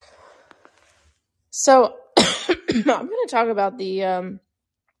So I'm going to talk about the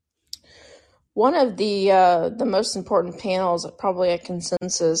one of the most important panels, probably a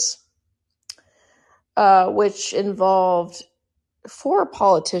consensus, which involved four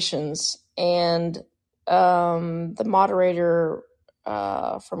politicians and the moderator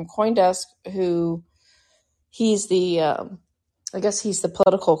from CoinDesk, who he's the I guess he's the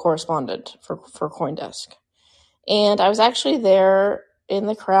political correspondent for CoinDesk. And I was actually there in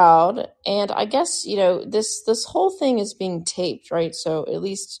the crowd, and I guess this whole thing is being taped, right? So at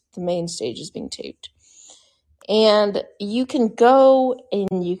least the main stage is being taped, and you can go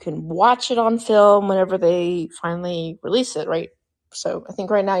and you can watch it on film whenever they finally release it, right? So I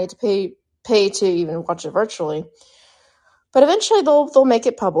think right now you have to pay to even watch it virtually, but eventually they'll make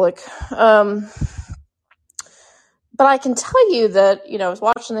it public. But I can tell you that, I was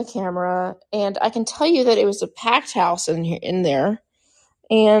watching the camera, and I can tell you that it was a packed house in there,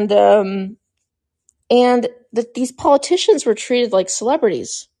 and that these politicians were treated like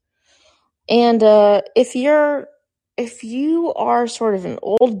celebrities. And if you are sort of an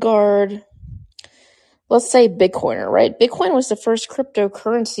old guard, let's say Bitcoiner, right? Bitcoin was the first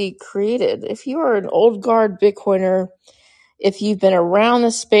cryptocurrency created. If you are an old guard Bitcoiner, if you've been around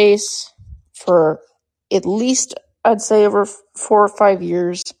the space for at least, I'd say, over 4 or 5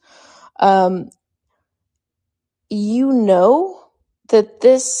 years, you know that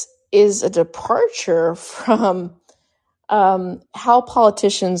this is a departure from how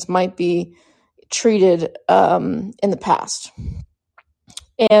politicians might be treated in the past.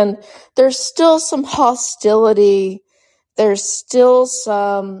 And there's still some hostility. There's still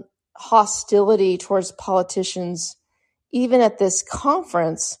some hostility towards politicians. Even at this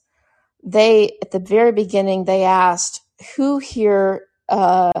conference, at the very beginning, they asked who here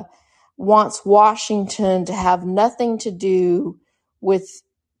wants Washington to have nothing to do with,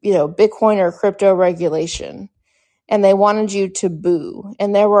 Bitcoin or crypto regulation, and they wanted you to boo.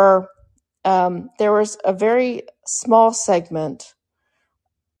 And there was a very small segment,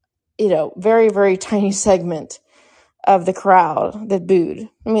 very, very tiny segment of the crowd that booed.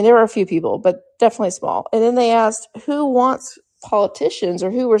 I mean, there were a few people, but definitely small. And then they asked who wants politicians or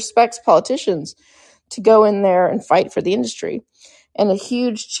who respects politicians to go in there and fight for the industry, and a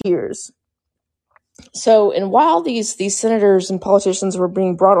huge cheers. So, and while these senators and politicians were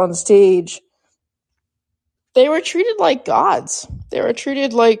being brought on stage, they were treated like gods. They were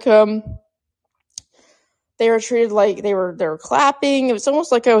treated like they were clapping. It was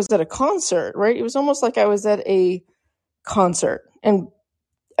almost like I was at a concert, right? It was almost like I was at a concert. And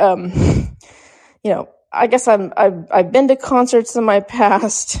I guess I've been to concerts in my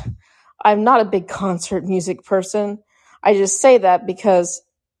past. I'm not a big concert music person. I just say that because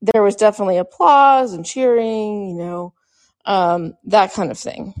there was definitely applause and cheering, that kind of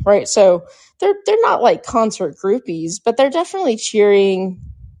thing, right? So they're not like concert groupies, but they're definitely cheering.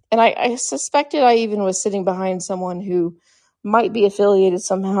 And I suspected I even was sitting behind someone who might be affiliated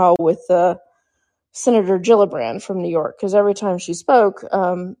somehow with Senator Gillibrand from New York, because every time she spoke,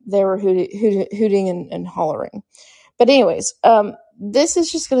 they were hooting and hollering. But anyways, this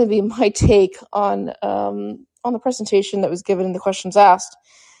is just going to be my take on the presentation that was given and the questions asked.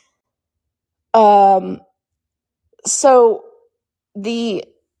 So the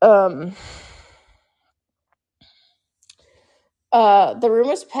room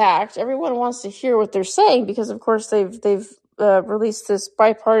is packed. Everyone wants to hear what they're saying because, of course, they've released this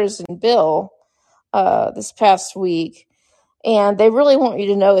bipartisan bill this past week, and they really want you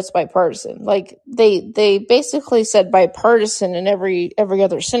to know it's bipartisan. Like they basically said bipartisan in every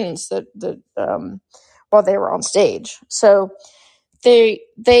other sentence that while they were on stage. So they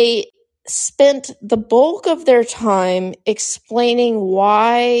spent the bulk of their time explaining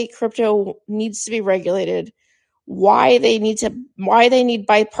why crypto needs to be regulated, why they need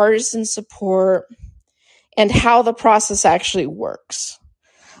bipartisan support, and how the process actually works.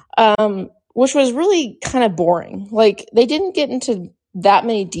 Which was really kind of boring. Like, they didn't get into that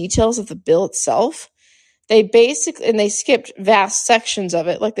many details of the bill itself. They skipped vast sections of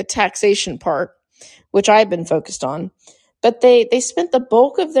it, like the taxation part, which I've been focused on. But they spent the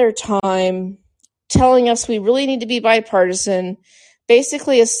bulk of their time telling us we really need to be bipartisan,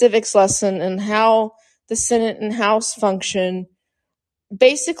 basically a civics lesson in how the Senate and House function.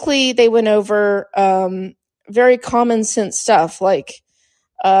 Basically, they went over very common sense stuff, like,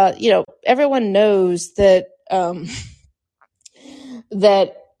 everyone knows that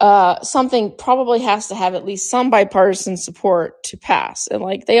something probably has to have at least some bipartisan support to pass, and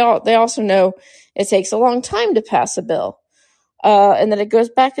like they also know it takes a long time to pass a bill, and that it goes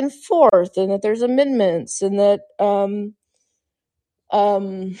back and forth, and that there's amendments, and that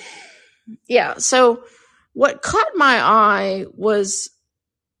Yeah. So what caught my eye was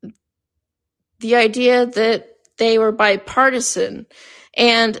the idea that they were bipartisan.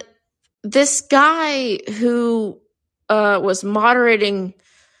 And this guy who was moderating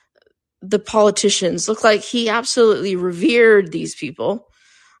the politicians looked like he absolutely revered these people.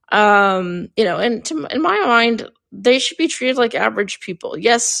 And in my mind, they should be treated like average people.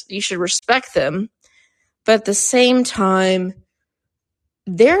 Yes, you should respect them, but at the same time,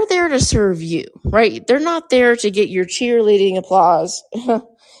 they're there to serve you, right? They're not there to get your cheerleading applause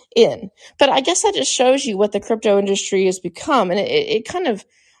in. But I guess that just shows you what the crypto industry has become. And it kind of,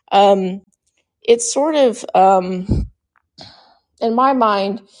 it's sort of, in my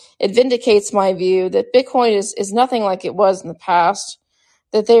mind, it vindicates my view that Bitcoin is nothing like it was in the past,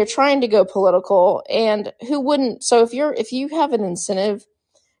 that they're trying to go political. And who wouldn't? So if you have an incentive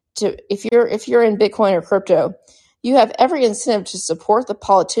if you're in Bitcoin or crypto, you have every incentive to support the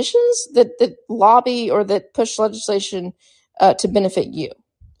politicians that lobby or that push legislation to benefit you.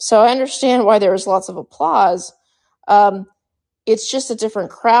 So I understand why there is lots of applause. It's just a different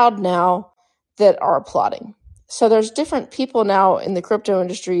crowd now that are applauding. So there's different people now in the crypto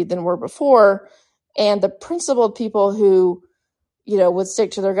industry than were before, and the principled people who would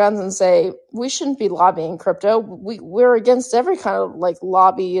stick to their guns and say, we shouldn't be lobbying crypto. We're against every kind of like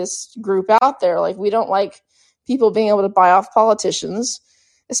lobbyist group out there. Like, we don't like people being able to buy off politicians,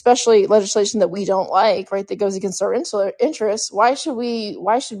 especially legislation that we don't like, right? That goes against our interests. Why should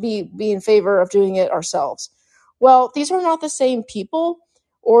we be in favor of doing it ourselves? Well, these are not the same people,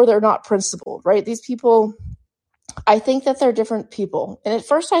 or they're not principled, right? These people, I think that they're different people. And at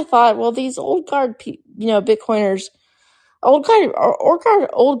first I thought, well, these old guard, Bitcoiners, old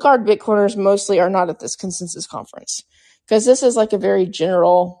guard Bitcoiners mostly are not at this consensus conference, because this is like a very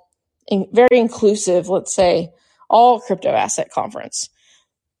general, very inclusive, let's say, all crypto asset conference.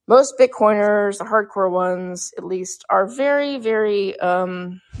 Most Bitcoiners, the hardcore ones at least, are very, very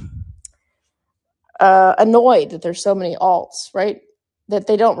annoyed that there's so many alts, right? That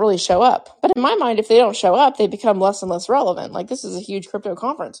they don't really show up. But in my mind, if they don't show up, they become less and less relevant. Like, this is a huge crypto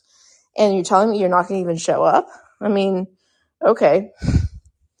conference, and you're telling me you're not going to even show up? I mean, okay.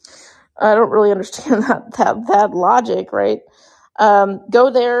 I don't really understand that logic, right? Go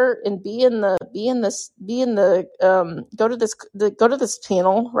there and go to this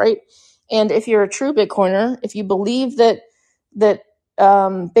panel, right? And if you're a true Bitcoiner, if you believe that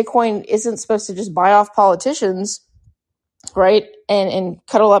Bitcoin isn't supposed to just buy off politicians, right, and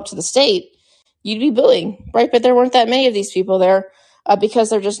cuddle up to the state, you'd be booing, right? But there weren't that many of these people there because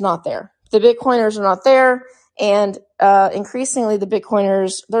they're just not there. The Bitcoiners are not there. And increasingly, the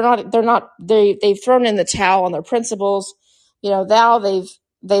Bitcoiners, they've thrown in the towel on their principles. Now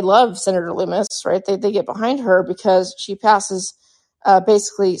they love Senator Loomis, right? They get behind her because she passes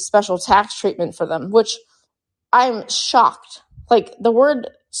basically special tax treatment for them, which I'm shocked. Like, the word,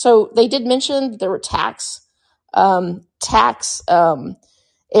 so they did mention there were tax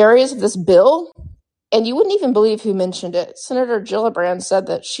areas of this bill, and you wouldn't even believe who mentioned it. Senator Gillibrand said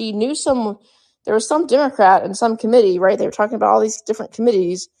that she knew there was some Democrat in some committee, right? They were talking about all these different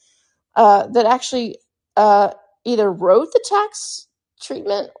committees that actually either wrote the tax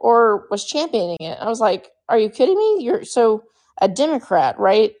treatment or was championing it. I was like, are you kidding me? A Democrat,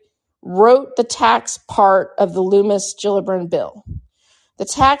 right, wrote the tax part of the Loomis-Gillibrand bill. The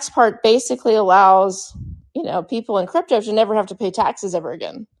tax part basically allows, people in crypto to never have to pay taxes ever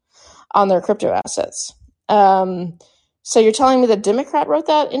again on their crypto assets. So you're telling me the Democrat wrote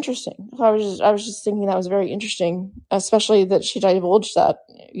that? Interesting. I was just thinking that was very interesting, especially that she divulged that.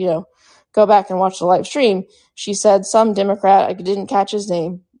 Go back and watch the live stream. She said some Democrat, I didn't catch his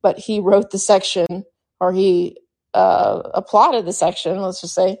name, but he wrote the section, or he applauded the section, let's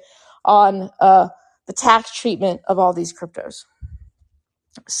just say, on the tax treatment of all these cryptos.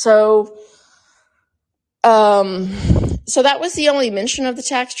 So that was the only mention of the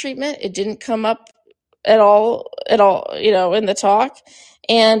tax treatment. It didn't come up at all, in the talk.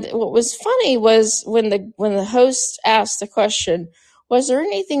 And what was funny was when the host asked the question, was there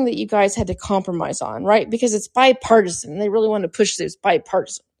anything that you guys had to compromise on, right? Because it's bipartisan. They really want to push this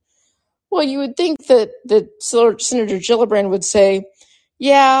bipartisan. Well, you would think that Senator Gillibrand would say,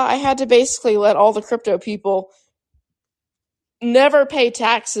 yeah, I had to basically let all the crypto people never pay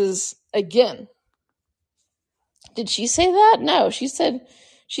taxes again. Did she say that? No, she said,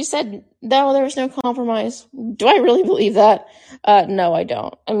 no, there was no compromise. Do I really believe that? No, I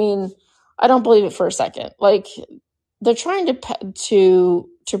don't. I mean, I don't believe it for a second. Like, they're trying to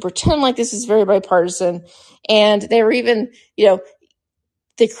pretend like this is very bipartisan. And they were even,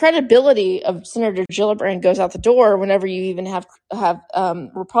 the credibility of Senator Gillibrand goes out the door whenever you even have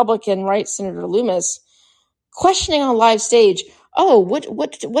Republican, right, Senator Loomis questioning on live stage, oh,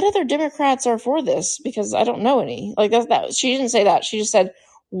 what other Democrats are for this? Because I don't know any. Like that she didn't say that. She just said,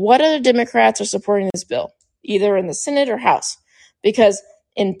 what other Democrats are supporting this bill, either in the Senate or House? Because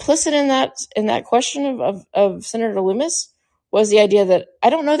implicit in that question of Senator Loomis was the idea that I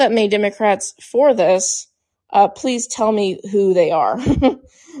don't know that many Democrats for this. Please tell me who they are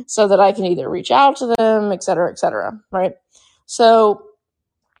so that I can either reach out to them, et cetera, right? So,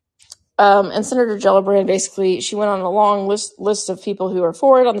 and Senator Gillibrand basically, she went on a long list of people who are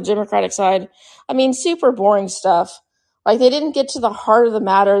for it on the Democratic side. I mean, super boring stuff. Like, they didn't get to the heart of the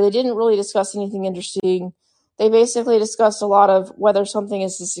matter. They didn't really discuss anything interesting. They basically discussed a lot of whether something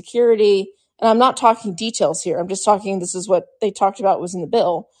is a security. And I'm not talking details here. I'm just talking, this is what they talked about was in the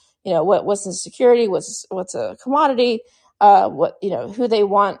bill. You know, what's a security, what's a commodity, who they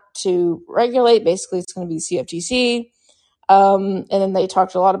want to regulate. Basically, it's going to be CFTC. And then they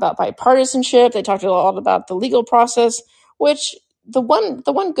talked a lot about bipartisanship. They talked a lot about the legal process, which the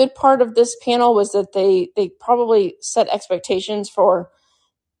one good part of this panel was that they probably set expectations for,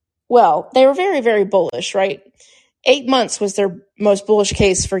 well, they were very, very bullish, right? 8 months was their most bullish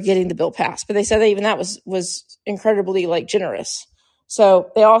case for getting the bill passed, but they said that even that was incredibly generous.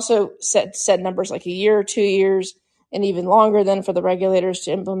 So they also said numbers like a year or 2 years and even longer than for the regulators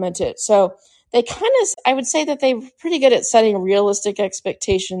to implement it. So they I would say that they're pretty good at setting realistic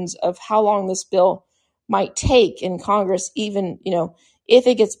expectations of how long this bill might take in Congress, even, if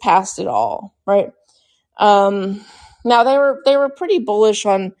it gets passed at all, right? Now they were pretty bullish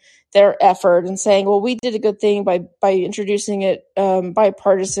on their effort and saying, well, we did a good thing by introducing it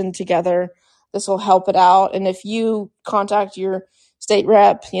bipartisan together. This will help it out. And if you contact your state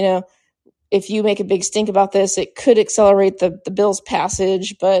rep, if you make a big stink about this, it could accelerate the bill's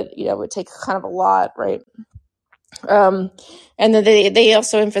passage, but, it would take kind of a lot, right? And then they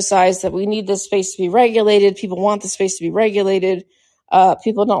also emphasize that we need this space to be regulated. People want the space to be regulated.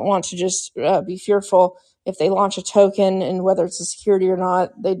 People don't want to just be fearful if they launch a token and whether it's a security or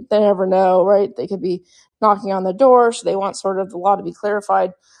not. They never know, right? They could be knocking on the door, so they want sort of the law to be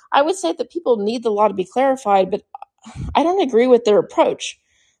clarified. I would say that people need the law to be clarified, but I don't agree with their approach.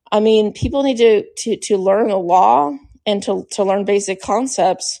 I mean, people need to learn the law and to learn basic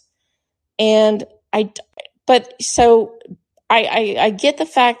concepts. And I get the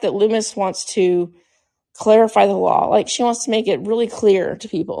fact that Loomis wants to clarify the law. Like, she wants to make it really clear to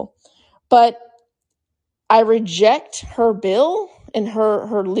people. But I reject her bill and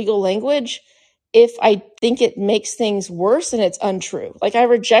her legal language if I think it makes things worse and it's untrue. Like, I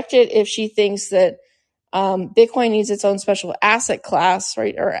reject it if she thinks that Bitcoin needs its own special asset class,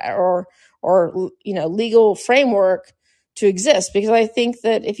 right? Or legal framework to exist. Because I think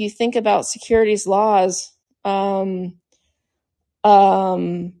that if you think about securities laws,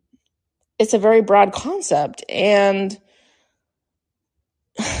 it's a very broad concept. And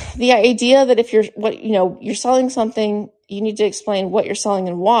the idea that if you're selling something, you need to explain what you're selling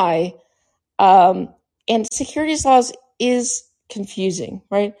and why. And securities laws is confusing,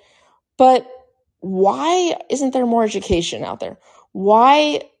 right? But why isn't there more education out there?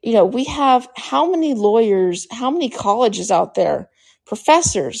 Why, we have how many lawyers, how many colleges out there,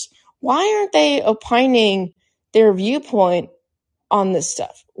 professors, why aren't they opining their viewpoint on this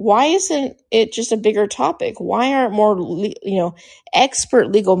stuff? Why isn't it just a bigger topic? Why aren't more,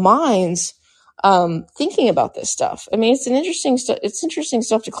 expert legal minds thinking about this stuff? I mean, it's interesting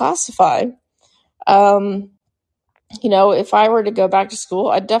stuff to classify. If I were to go back to school,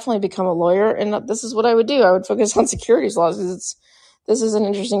 I'd definitely become a lawyer, and this is what I would do. I would focus on securities laws because this is an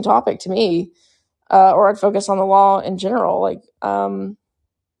interesting topic to me, or I'd focus on the law in general. And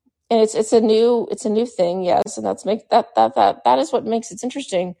it's a new thing, yes, and that is what makes it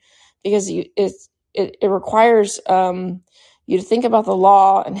interesting, because it requires you to think about the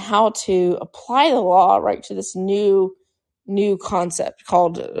law and how to apply the law right to this new concept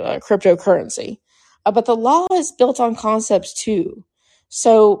called cryptocurrency. But the law is built on concepts too.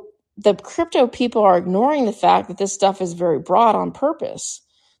 So the crypto people are ignoring the fact that this stuff is very broad on purpose.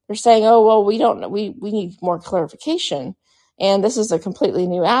 They're saying, oh, well, we don't know. We need more clarification. And this is a completely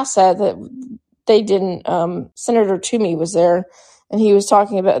new asset that they didn't. Senator Toomey was there, and he was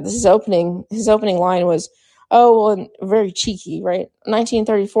talking about this. His opening line was, oh, well, and very cheeky, right?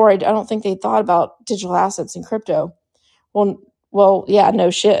 1934, I don't think they thought about digital assets and crypto. Well, yeah, no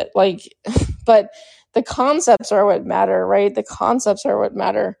shit. But the concepts are what matter, right? The concepts are what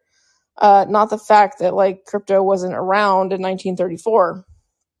matter, not the fact that crypto wasn't around in 1934.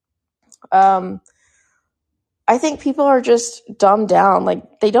 I think people are just dumbed down.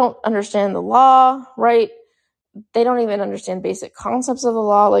 Like, they don't understand the law, right? They don't even understand basic concepts of the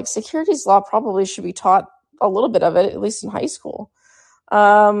law. Like, securities law probably should be taught a little bit of it, at least in high school.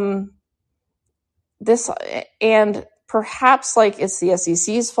 This, and perhaps like it's the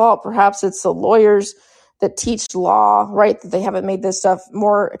SEC's fault. Perhaps it's the lawyers that teach law, right? That they haven't made this stuff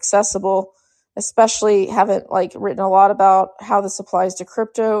more accessible, especially haven't like written a lot about how this applies to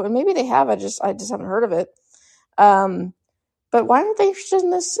crypto. And maybe they have. I just haven't heard of it. But why aren't they interested in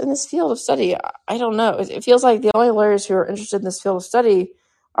this field of study? I don't know. It feels like the only lawyers who are interested in this field of study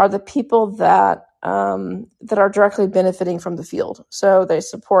are the people that are directly benefiting from the field. So they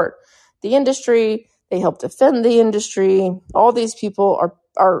support the industry, they help defend the industry. All these people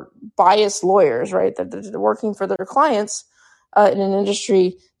are biased lawyers, right? They're working for their clients in an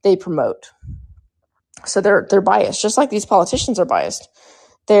industry they promote. So they're biased, just like these politicians are biased.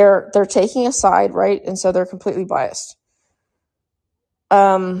 They're taking a side, right? And so they're completely biased.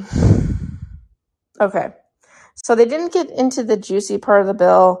 Okay. So they didn't get into the juicy part of the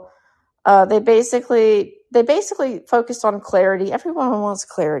bill. They basically focused on clarity. Everyone wants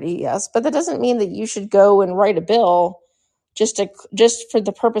clarity, yes, but that doesn't mean that you should go and write a bill just for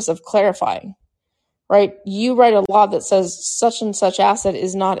the purpose of clarifying, right? You write a law that says such and such asset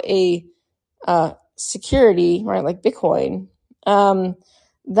is not a security, right? Like Bitcoin.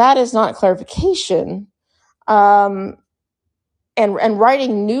 That is not clarification. And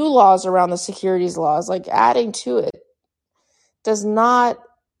writing new laws around the securities laws, like adding to it, does not,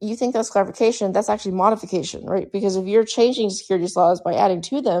 you think that's clarification, that's actually modification, right? Because if you're changing securities laws by adding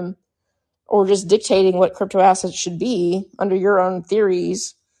to them or just dictating what crypto assets should be under your own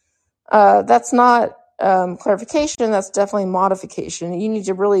theories, that's not clarification, that's definitely modification. You need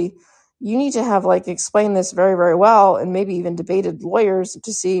to have like explain this very, very well, and maybe even debated lawyers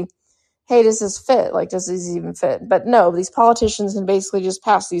to see, hey, does this fit? Like, does this even fit? But no, these politicians can basically just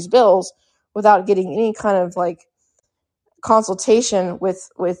pass these bills without getting any kind of like consultation with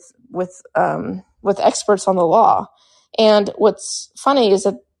experts on the law. And what's funny is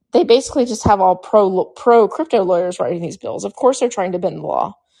that they basically just have all pro crypto lawyers writing these bills. Of course, they're trying to bend the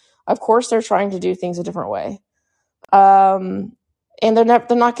law. Of course, they're trying to do things a different way. And they're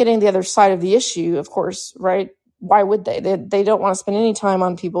not getting the other side of the issue, of course, right? Why would they? They don't want to spend any time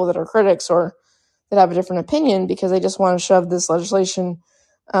on people that are critics or that have a different opinion, because they just want to shove this legislation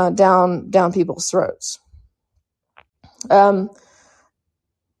down people's throats. In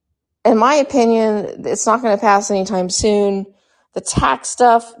my opinion, it's not going to pass anytime soon. The tax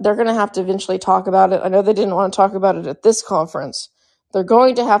stuff, they're going to have to eventually talk about it. I know they didn't want to talk about it at this conference. They're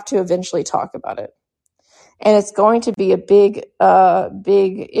going to have to eventually talk about it. And it's going to be a big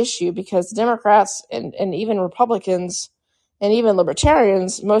issue, because Democrats and even Republicans and even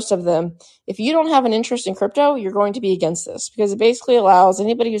libertarians, most of them, if you don't have an interest in crypto, you're going to be against this, because it basically allows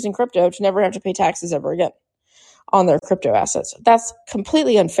anybody using crypto to never have to pay taxes ever again on their crypto assets. That's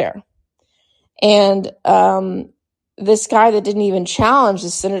completely unfair. And this guy that didn't even challenge the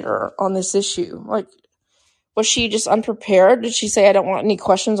senator on this issue, like, was she just unprepared? Did she say, I don't want any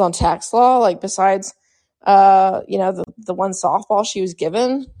questions on tax law, like besides the one softball she was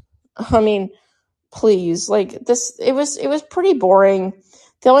given? I mean, please, like, this, it was pretty boring.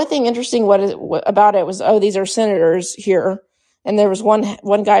 The only thing interesting about it was, these are senators here, and there was one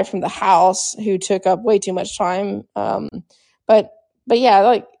guy from the House who took up way too much time. But yeah,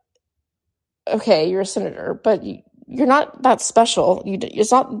 like, okay, you're a senator, but you're not that special.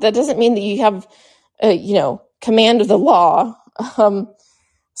 That doesn't mean that you have command of the law.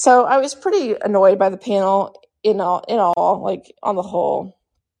 So I was pretty annoyed by the panel in all, like, on the whole.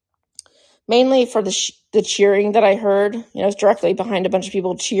 Mainly for the cheering that I heard. I was directly behind a bunch of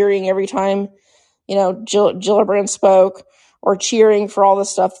people cheering every time, Gillibrand spoke, or cheering for all the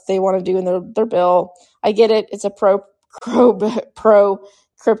stuff that they want to do in their bill. I get it. It's a pro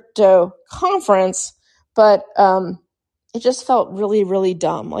crypto conference, but it just felt really, really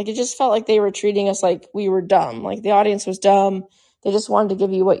dumb. Like, it just felt like they were treating us like we were dumb. Like, the audience was dumb. They just wanted to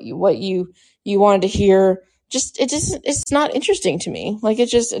give you what you wanted to hear. It's not interesting to me. Like, it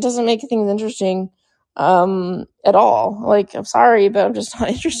doesn't make things interesting at all. Like, I'm sorry, but I'm just not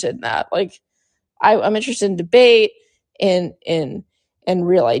interested in that. Like, I'm interested in debate, in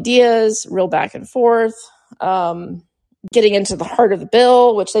real ideas, real back and forth, getting into the heart of the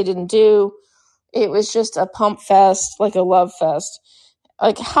bill, which they didn't do. It was just a pump fest, like a love fest.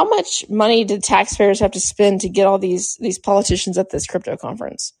 Like, how much money did taxpayers have to spend to get all these politicians at this crypto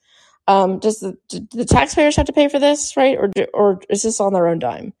conference? Does the taxpayers have to pay for this, right? Or is this on their own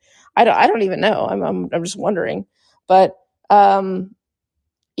dime? I don't even know. I'm just wondering. But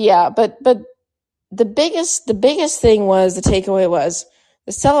yeah, but the biggest thing was, the takeaway was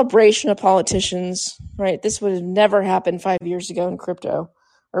the celebration of politicians, right? This would have never happened 5 years ago in crypto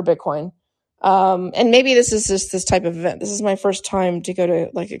or Bitcoin. And maybe this is just this type of event. This is my first time to go to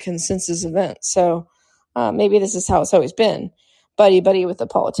like a consensus event. So maybe this is how it's always been, buddy with the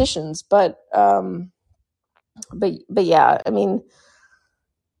politicians. But yeah, I mean,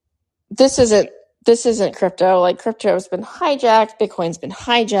 this isn't crypto. Like, crypto has been hijacked. Bitcoin's been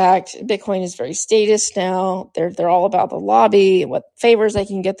hijacked. Bitcoin is very statist now. They're all about the lobby, what favors they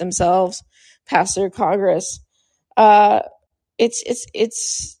can get themselves past their Congress. It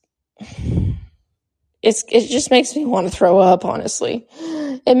just makes me want to throw up, honestly.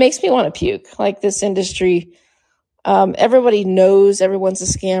 It makes me want to puke. Like, this industry, everybody knows everyone's a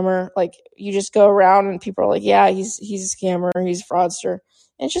scammer. Like, you just go around and people are like, yeah, he's a scammer, he's a fraudster.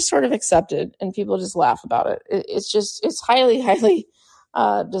 And it's just sort of accepted, and people just laugh about it. It's highly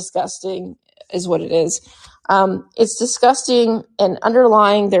disgusting is what it is. It's disgusting, and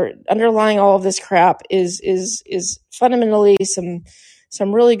underlying all of this crap is fundamentally some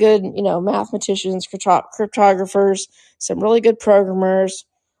really good, mathematicians, cryptographers, some really good programmers,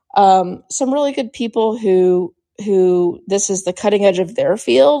 some really good people who this is the cutting edge of their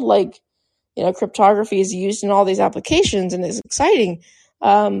field. Like, cryptography is used in all these applications and it's exciting.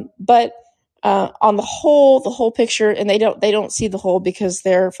 But on the whole picture, and they don't see the whole because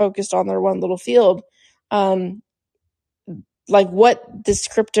they're focused on their one little field. Like, what this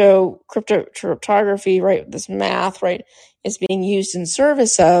cryptography, right, this math, right, is being used in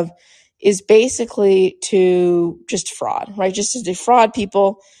service of is basically to just fraud, right? Just to defraud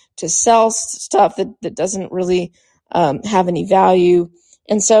people, to sell stuff that doesn't really have any value.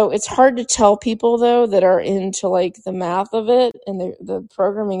 And so it's hard to tell people, though, that are into like the math of it and the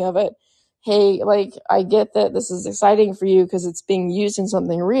programming of it, hey, like, I get that this is exciting for you because it's being used in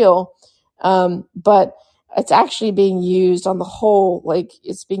something real, but it's actually being used on the whole, like,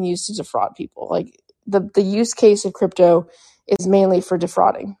 it's being used to defraud people. Like, the use case of crypto is mainly for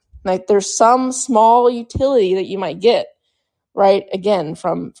defrauding. Like, there's some small utility that you might get, right? Again,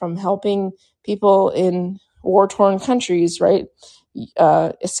 from helping people in war-torn countries, right?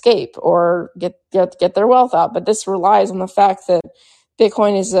 Escape or get their wealth out. But this relies on the fact that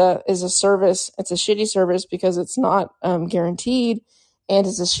Bitcoin is a service. It's a shitty service because it's not guaranteed, and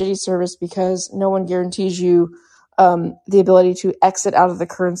it's a shitty service because no one guarantees you the ability to exit out of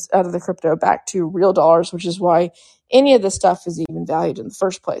the crypto back to real dollars, which is why any of this stuff is even valued in the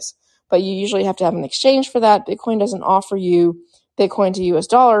first place. But you usually have to have an exchange for that. Bitcoin doesn't offer you Bitcoin to US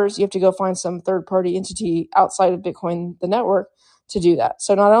dollars. You have to go find some third-party entity outside of Bitcoin, the network, to do that.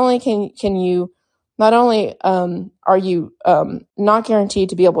 So not only are you not guaranteed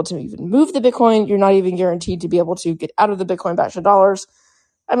to be able to even move the Bitcoin, you're not even guaranteed to be able to get out of the Bitcoin back to dollars.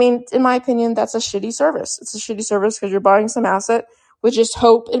 I mean, in my opinion, that's a shitty service. It's a shitty service because you're buying some asset with just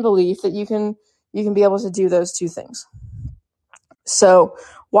hope and belief that you can be able to do those two things. So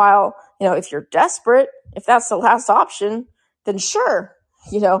while, if you're desperate, if that's the last option, then sure,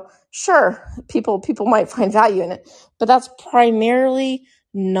 people might find value in it, but that's primarily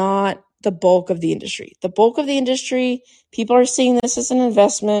not the bulk of the industry. The bulk of the industry, people are seeing this as an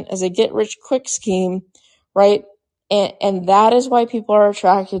investment, as a get rich quick scheme, right? And that is why people are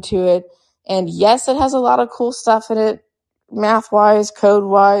attracted to it. And yes, it has a lot of cool stuff in it, math-wise,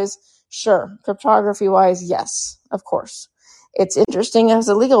 code-wise, sure. Cryptography-wise, yes, of course. It's interesting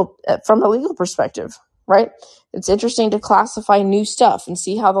from a legal perspective, right? It's interesting to classify new stuff and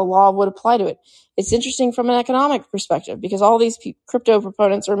see how the law would apply to it. It's interesting from an economic perspective because all these crypto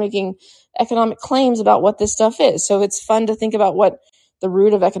proponents are making economic claims about what this stuff is. So it's fun to think about what the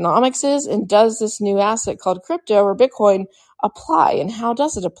root of economics is, and does this new asset called crypto or Bitcoin apply, and how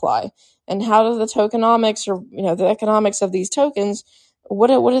does it apply, and how does the tokenomics or the economics of these tokens, what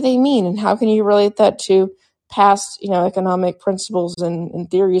do they mean, and how can you relate that to past economic principles and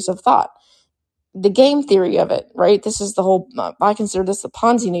theories of thought? The game theory of it, right? This is the whole, I consider this the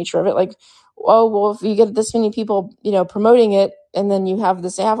Ponzi nature of it. Like, oh, well, if you get this many people, promoting it, and then you have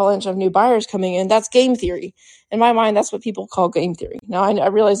this avalanche of new buyers coming in, that's game theory. In my mind, that's what people call game theory. Now, I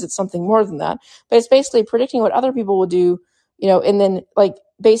realize it's something more than that, but it's basically predicting what other people will do, and then like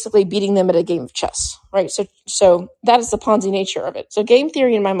basically beating them at a game of chess, right? So that is the Ponzi nature of it. So game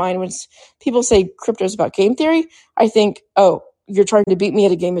theory in my mind, when people say crypto is about game theory, I think, oh, you're trying to beat me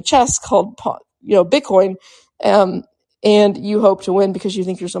at a game of chess called Bitcoin, and you hope to win because you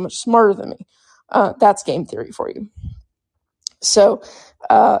think you're so much smarter than me. That's game theory for you. So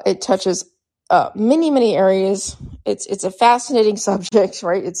it touches many areas. It's a fascinating subject,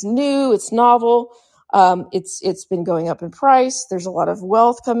 right? It's new, it's novel. It's been going up in price. There's a lot of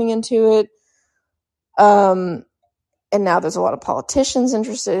wealth coming into it. And now there's a lot of politicians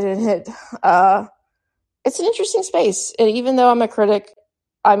interested in it. It's an interesting space, and even though I'm a critic,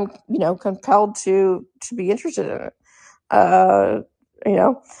 I'm compelled to be interested in it. Uh, you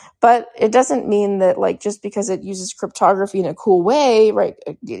know, but it doesn't mean that just because it uses cryptography in a cool way, right?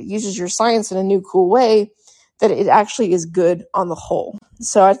 It uses your science in a new cool way, that it actually is good on the whole.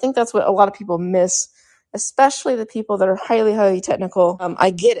 So I think that's what a lot of people miss, especially the people that are highly, highly technical. I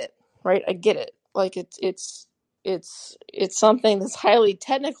get it, right? I get it. It's something that's highly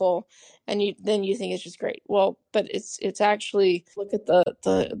technical, and then you think it's just great. Well, but it's actually, look at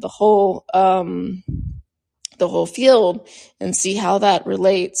the whole field and see how that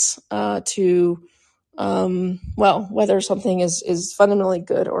relates to whether something is fundamentally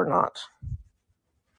good or not.